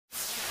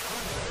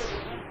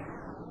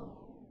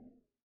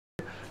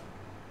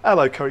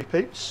Hello curry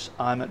peeps,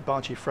 I'm at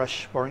Bhaji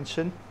Fresh,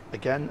 Warrington.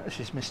 Again, this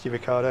is Misty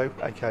Ricardo,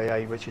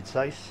 aka Richard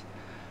Sayce,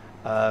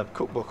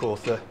 cookbook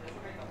author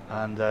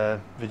and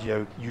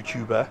video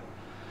YouTuber.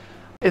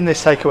 In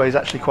this takeaway is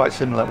actually quite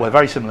similar, well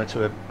very similar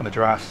to a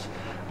Madras,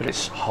 but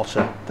it's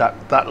hotter.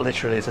 That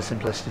literally is a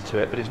simplicity to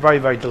it, but it's very,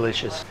 very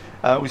delicious.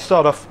 We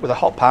start off with a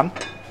hot pan.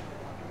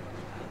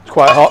 It's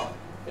quite hot.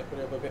 Yeah, put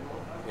it up a bit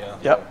more. Yeah.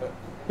 Yep.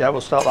 Yeah,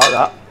 we'll start like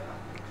that.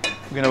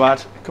 We're going to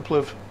add a couple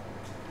of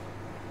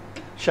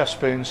chef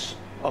spoons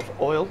of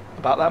oil,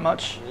 about that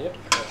much. Yep.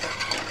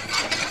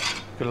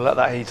 Going to let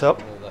that heat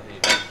up,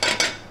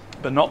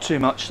 but not too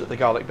much that the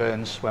garlic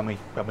burns when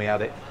we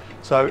add it.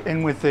 So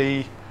in with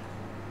the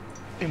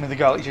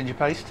garlic ginger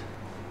paste.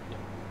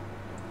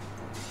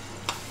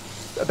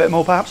 A bit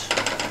more perhaps.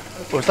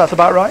 Was that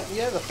about right?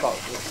 Yeah, that's about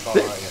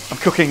right. Yeah. I'm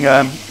cooking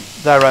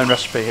their own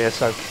recipe here,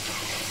 so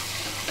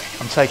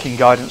I'm taking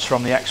guidance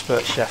from the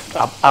expert chef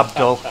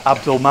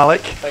Abdul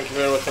Malik. Thank you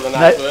very much for the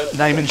nice words.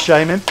 Name and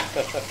shame him.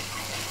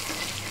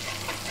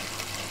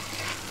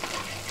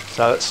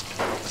 So it's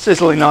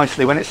sizzling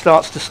nicely. When it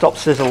starts to stop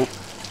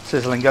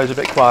sizzling, goes a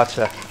bit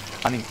quieter,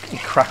 and it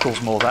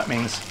crackles more. That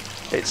means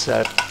it's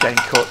getting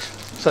cooked.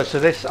 So to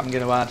this, I'm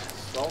going to add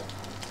Salt.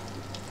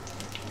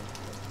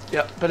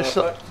 bit of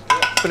salt,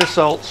 bit of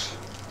salt,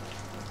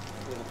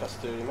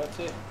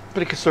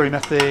 bit of kasuri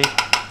methi.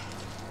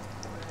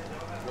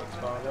 Mixed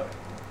powder.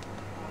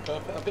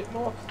 Perfect. A bit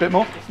more. Bit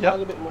more. Just Yeah.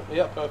 a bit more.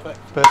 Yeah, perfect.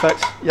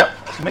 Perfect. Yep.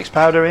 Some mixed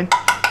powder in.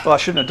 Well, I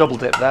shouldn't have double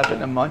dipped there, but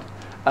never mind.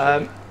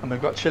 And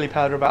we've got chili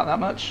powder about that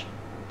much.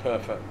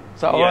 Perfect.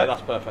 Is that all right? Yeah,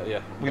 that's perfect.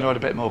 Yeah. We're going to add a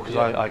bit more because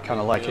I kind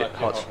of like it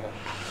hot.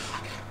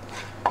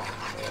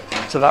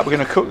 Yeah. So that we're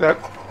going to cook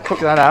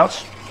that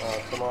out.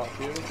 Tomato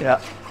puree.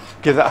 Yeah.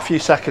 Give that a few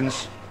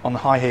seconds on the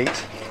high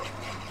heat.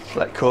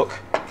 Let cook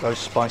those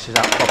spices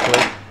out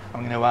properly.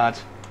 I'm going to add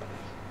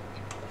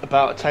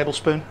about a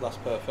tablespoon. That's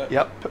perfect.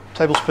 Yep.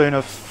 Tablespoon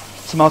of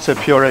tomato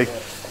puree. Yeah.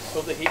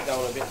 Put the heat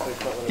down a bit so it's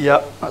not going to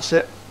Yep. burn. That's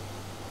it.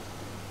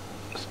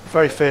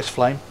 Very fierce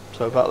flame.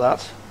 So about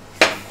that.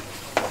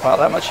 About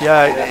that much.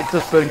 Yeah, it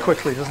does burn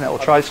quickly, doesn't it? Or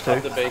tries to.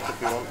 Add the bake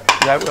if you want.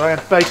 Yeah, we're going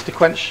to base to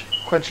quench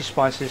the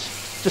spices.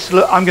 Just a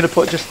little, I'm going to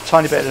put just a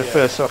tiny bit in it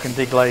first so I can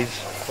deglaze.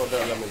 Put a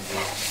bit of lemon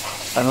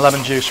juice. And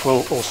lemon juice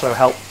will also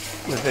help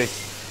with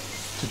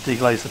to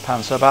deglaze the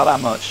pan. So about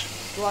that much.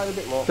 Slide a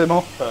bit more. Bit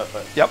more?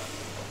 Perfect. Yep.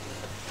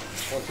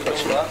 Once you've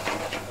done that,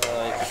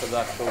 you can put the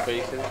actual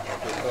bacon.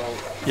 It's all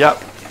Yep.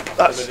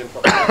 That's covered in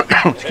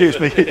properly. excuse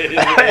me. You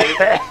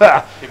get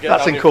That's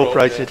down your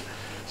incorporated. throat,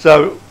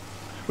 So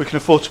we can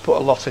afford to put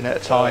a lot in at a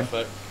yeah. time.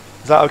 Perfect.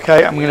 Is that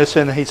okay? I'm going to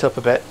turn the heat up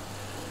a bit.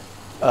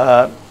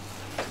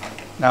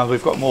 Now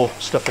we've got more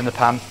stuff in the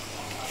pan.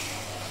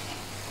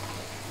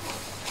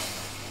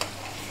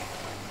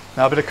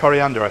 Now a bit of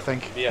coriander, I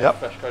think. Yeah, Yep.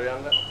 fresh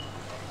coriander.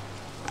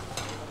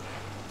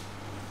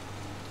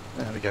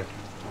 There we go.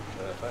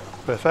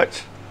 Perfect.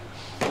 Perfect.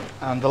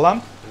 And the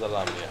lamb. The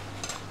lamb, yeah.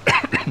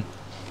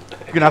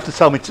 You're going to have to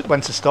tell me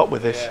when to stop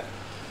with this. Yeah.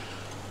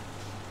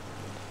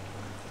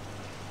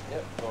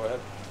 Yep, go ahead.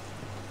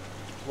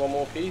 One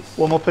more piece.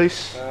 One more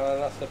piece.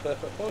 That's the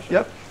perfect portion.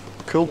 Yep.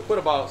 Cool. We'll put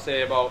about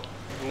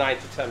 9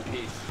 to 10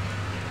 pieces.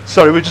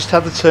 Sorry, we just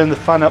had to turn the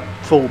fan up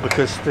full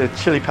because the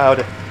chili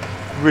powder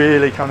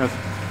really kind of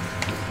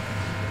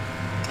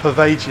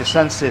pervades your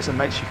senses and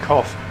makes you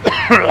cough.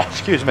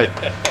 Excuse me.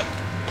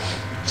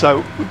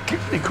 So we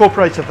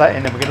incorporated that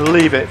in and we're going to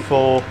leave it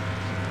for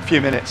a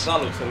few minutes.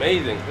 That looks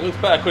amazing. It looks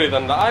better curry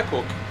than that I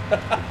cook.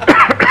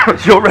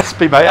 It's your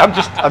recipe, mate. I'm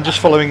just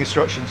following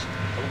instructions.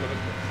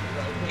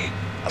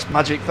 That's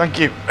magic. Thank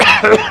you.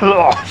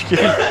 Oh,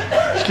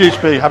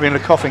 excuse me, having a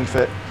coughing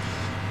fit.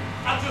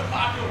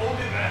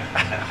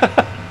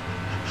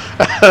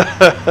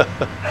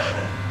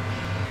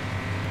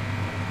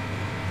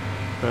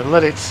 We'll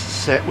let it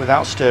sit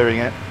without stirring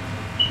it.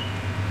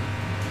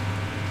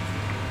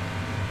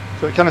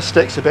 So it kind of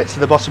sticks a bit to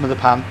the bottom of the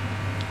pan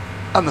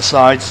and the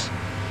sides,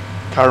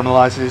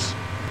 caramelises.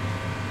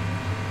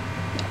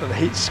 But the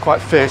heat's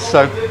quite fierce,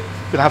 so you're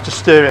going to have to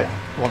stir it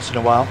once in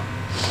a while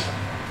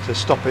to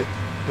stop it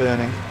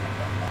burning.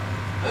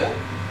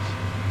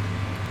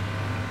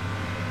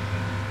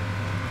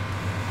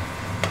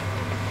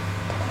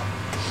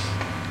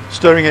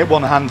 Stirring it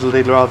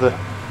one-handedly rather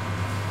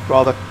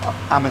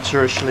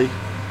amateurishly,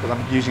 because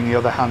I'm using the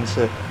other hand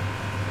to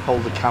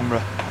hold the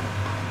camera.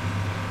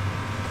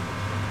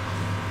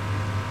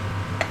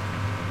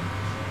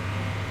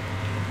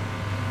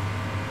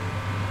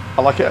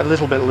 I like it a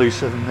little bit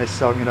looser than this,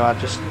 so I'm going to add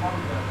just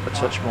a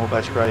touch more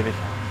base gravy.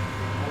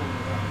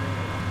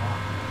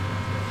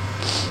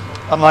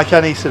 Unlike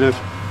any sort of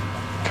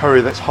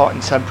curry that's hot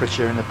in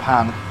temperature in the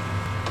pan,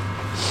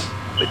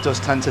 it does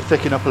tend to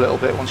thicken up a little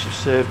bit once you've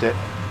served it.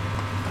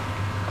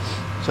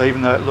 So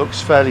even though it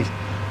looks fairly,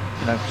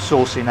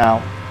 saucy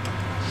now,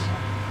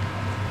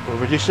 we'll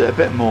reduce it a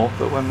bit more.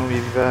 But when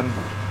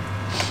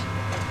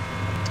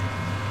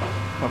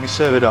we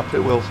serve it up, it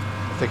will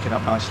thicken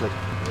up nicely.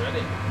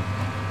 Ready?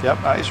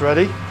 Yep, that is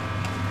ready.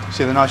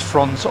 See the nice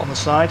fronds on the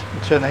side.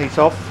 We'll turn the heat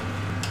off.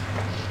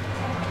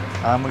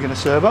 and we're going to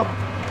serve up.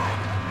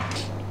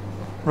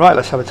 Right,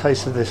 let's have a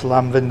taste of this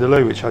lamb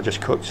vindaloo which I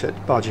just cooked at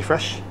Bhaji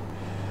Fresh.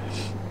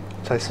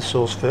 Taste the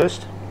sauce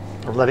first.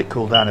 I'll let it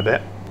cool down a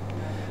bit.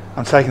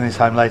 I'm taking this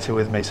home later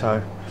with me,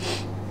 so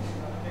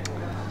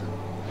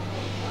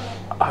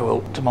I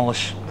will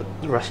demolish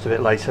the rest of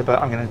it later,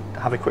 but I'm going to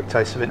have a quick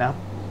taste of it now.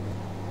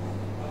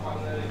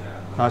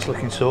 Nice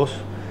looking sauce.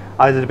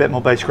 I added a bit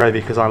more base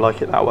gravy because I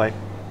like it that way.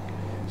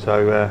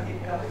 So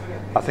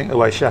I think the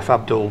way Chef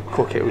Abdul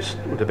cooked it was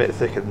a bit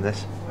thicker than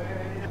this.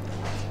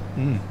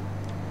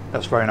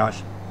 That's very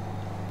nice.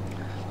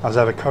 As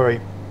ever, curry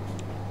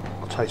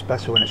will taste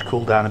better when it's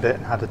cooled down a bit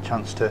and had a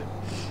chance to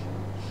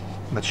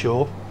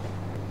mature.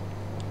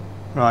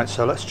 Right,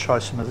 so let's try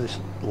some of this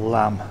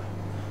lamb.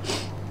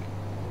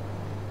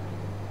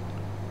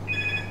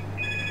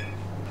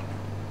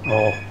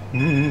 Oh,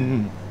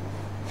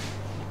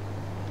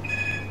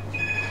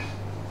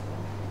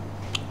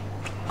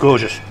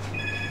 gorgeous.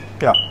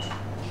 Yeah,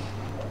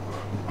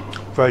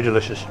 very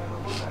delicious.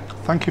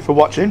 Thank you for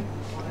watching.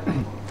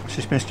 This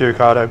is Misty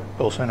Ricardo,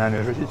 also known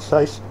as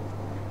Sayce,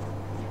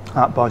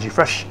 at Bhaji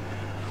Fresh,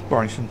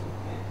 Warrington